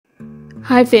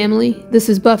Hi family, this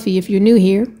is Buffy if you're new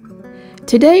here.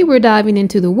 Today we're diving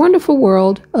into the wonderful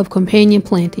world of companion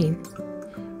planting.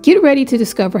 Get ready to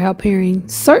discover how pairing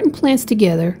certain plants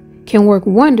together can work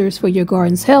wonders for your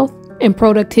garden's health and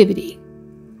productivity.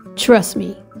 Trust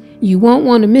me, you won't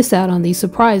want to miss out on these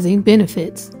surprising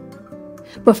benefits.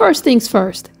 But first things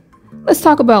first, let's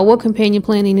talk about what companion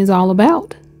planting is all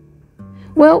about.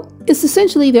 Well, it's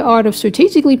essentially the art of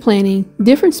strategically planting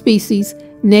different species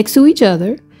next to each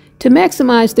other to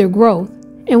maximize their growth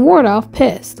and ward off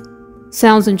pests.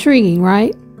 Sounds intriguing,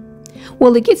 right?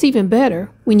 Well, it gets even better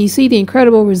when you see the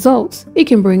incredible results it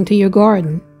can bring to your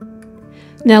garden.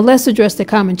 Now let's address the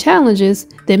common challenges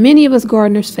that many of us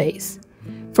gardeners face,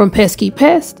 from pesky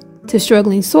pests to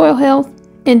struggling soil health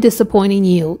and disappointing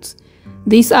yields.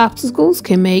 These obstacles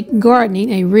can make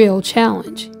gardening a real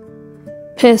challenge.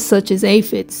 Pests such as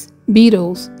aphids,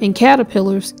 beetles, and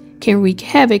caterpillars can wreak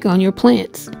havoc on your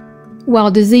plants,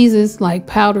 while diseases like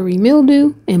powdery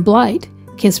mildew and blight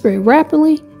can spread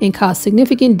rapidly and cause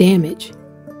significant damage.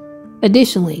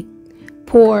 Additionally,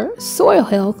 poor soil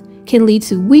health can lead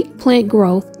to weak plant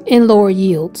growth and lower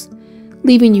yields,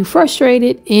 leaving you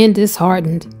frustrated and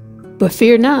disheartened. But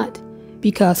fear not,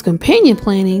 because companion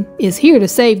planting is here to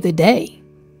save the day.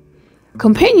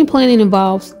 Companion planting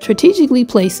involves strategically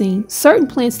placing certain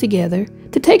plants together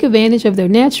to take advantage of their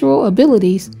natural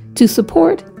abilities to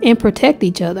support and protect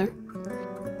each other.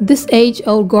 This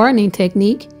age-old gardening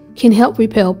technique can help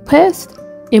repel pests,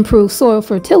 improve soil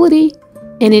fertility,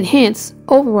 and enhance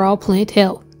overall plant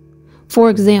health.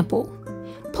 For example,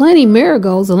 planting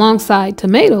marigolds alongside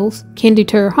tomatoes can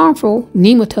deter harmful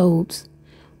nematodes,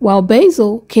 while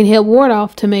basil can help ward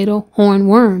off tomato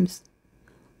hornworms.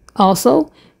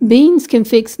 Also, beans can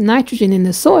fix nitrogen in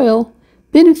the soil,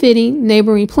 benefiting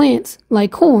neighboring plants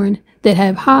like corn that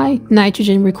have high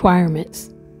nitrogen requirements.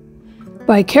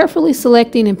 By carefully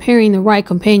selecting and pairing the right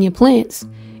companion plants,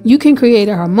 you can create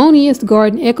a harmonious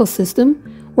garden ecosystem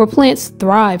where plants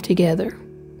thrive together.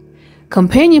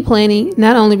 Companion planting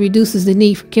not only reduces the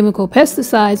need for chemical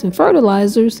pesticides and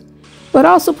fertilizers, but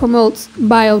also promotes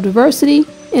biodiversity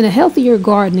and a healthier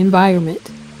garden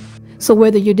environment. So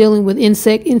whether you're dealing with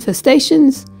insect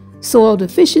infestations, soil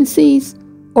deficiencies,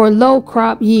 or low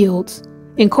crop yields,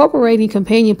 incorporating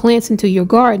companion plants into your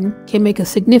garden can make a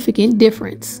significant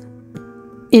difference.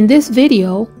 In this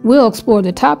video, we'll explore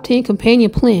the top 10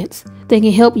 companion plants that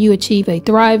can help you achieve a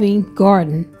thriving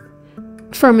garden.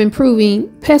 From improving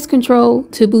pest control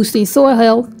to boosting soil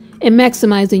health and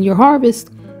maximizing your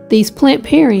harvest, these plant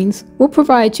pairings will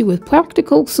provide you with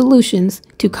practical solutions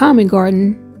to common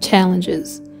garden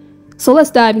challenges. So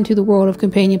let's dive into the world of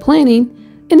companion planting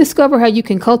and discover how you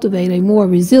can cultivate a more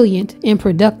resilient and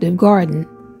productive garden.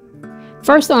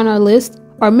 First on our list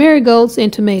are marigolds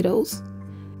and tomatoes.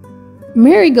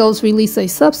 Marigolds release a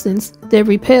substance that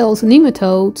repels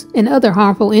nematodes and other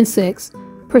harmful insects,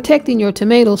 protecting your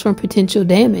tomatoes from potential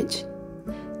damage.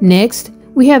 Next,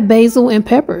 we have basil and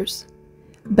peppers.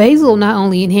 Basil not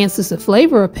only enhances the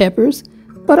flavor of peppers,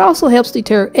 but also helps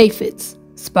deter aphids,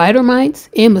 spider mites,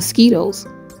 and mosquitoes,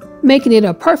 making it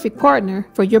a perfect partner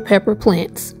for your pepper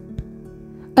plants.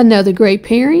 Another great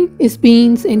pairing is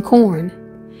beans and corn.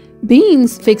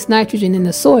 Beans fix nitrogen in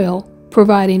the soil,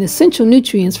 providing essential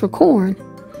nutrients for corn,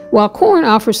 while corn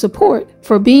offers support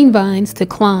for bean vines to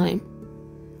climb.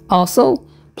 Also,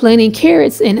 planting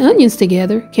carrots and onions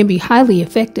together can be highly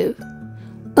effective.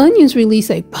 Onions release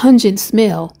a pungent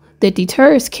smell that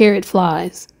deters carrot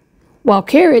flies, while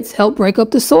carrots help break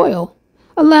up the soil,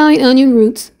 allowing onion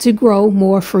roots to grow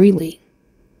more freely.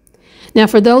 Now,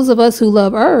 for those of us who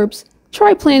love herbs,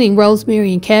 try planting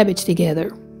rosemary and cabbage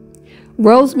together.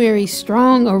 Rosemary's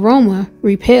strong aroma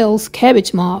repels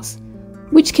cabbage moths,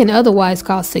 which can otherwise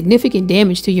cause significant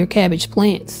damage to your cabbage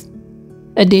plants.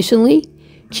 Additionally,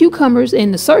 cucumbers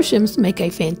and nasturtiums make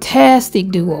a fantastic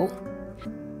duo.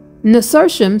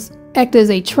 Nasturtiums act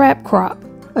as a trap crop,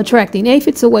 attracting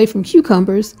aphids away from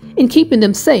cucumbers and keeping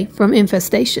them safe from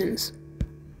infestations.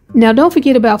 Now don't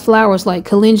forget about flowers like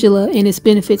calendula and its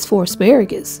benefits for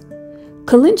asparagus.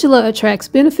 Calendula attracts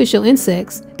beneficial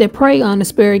insects that prey on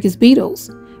asparagus beetles,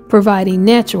 providing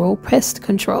natural pest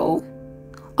control.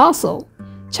 Also,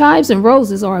 chives and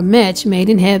roses are a match made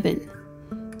in heaven.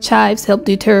 Chives help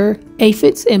deter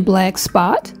aphids and black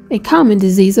spot, a common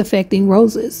disease affecting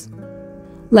roses.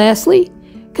 Lastly,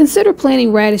 consider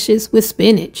planting radishes with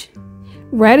spinach.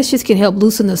 Radishes can help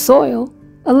loosen the soil,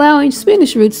 allowing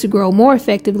spinach roots to grow more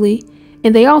effectively,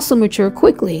 and they also mature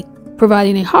quickly,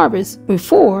 providing a harvest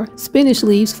before spinach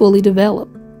leaves fully develop.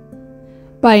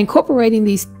 By incorporating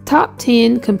these top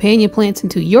 10 companion plants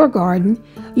into your garden,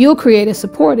 you'll create a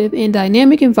supportive and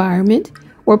dynamic environment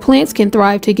where plants can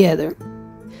thrive together,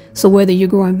 So whether you're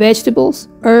growing vegetables,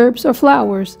 herbs, or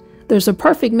flowers, there's a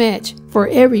perfect match for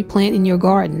every plant in your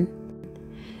garden.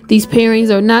 These pairings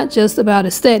are not just about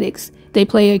aesthetics, they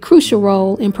play a crucial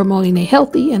role in promoting a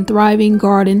healthy and thriving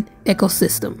garden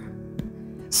ecosystem.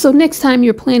 So next time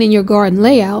you're planning your garden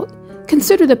layout,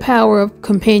 consider the power of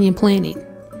companion planting.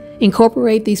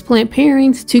 Incorporate these plant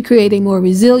pairings to create a more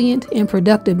resilient and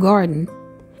productive garden.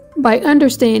 By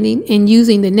understanding and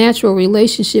using the natural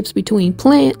relationships between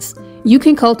plants, you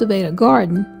can cultivate a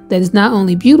garden that is not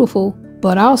only beautiful,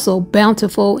 but also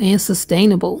bountiful and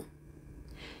sustainable.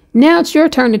 Now it's your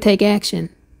turn to take action.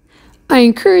 I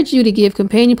encourage you to give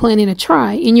companion planting a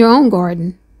try in your own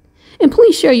garden. And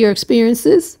please share your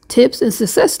experiences, tips, and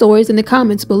success stories in the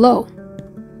comments below.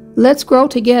 Let's grow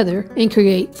together and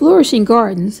create flourishing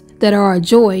gardens that are a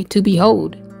joy to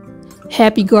behold.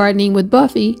 Happy gardening with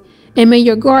Buffy, and may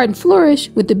your garden flourish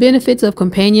with the benefits of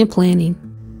companion planting.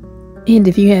 And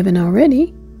if you haven't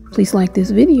already, please like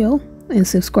this video and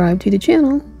subscribe to the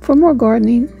channel for more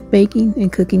gardening, baking,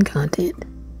 and cooking content.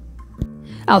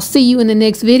 I'll see you in the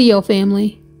next video,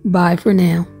 family. Bye for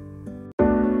now.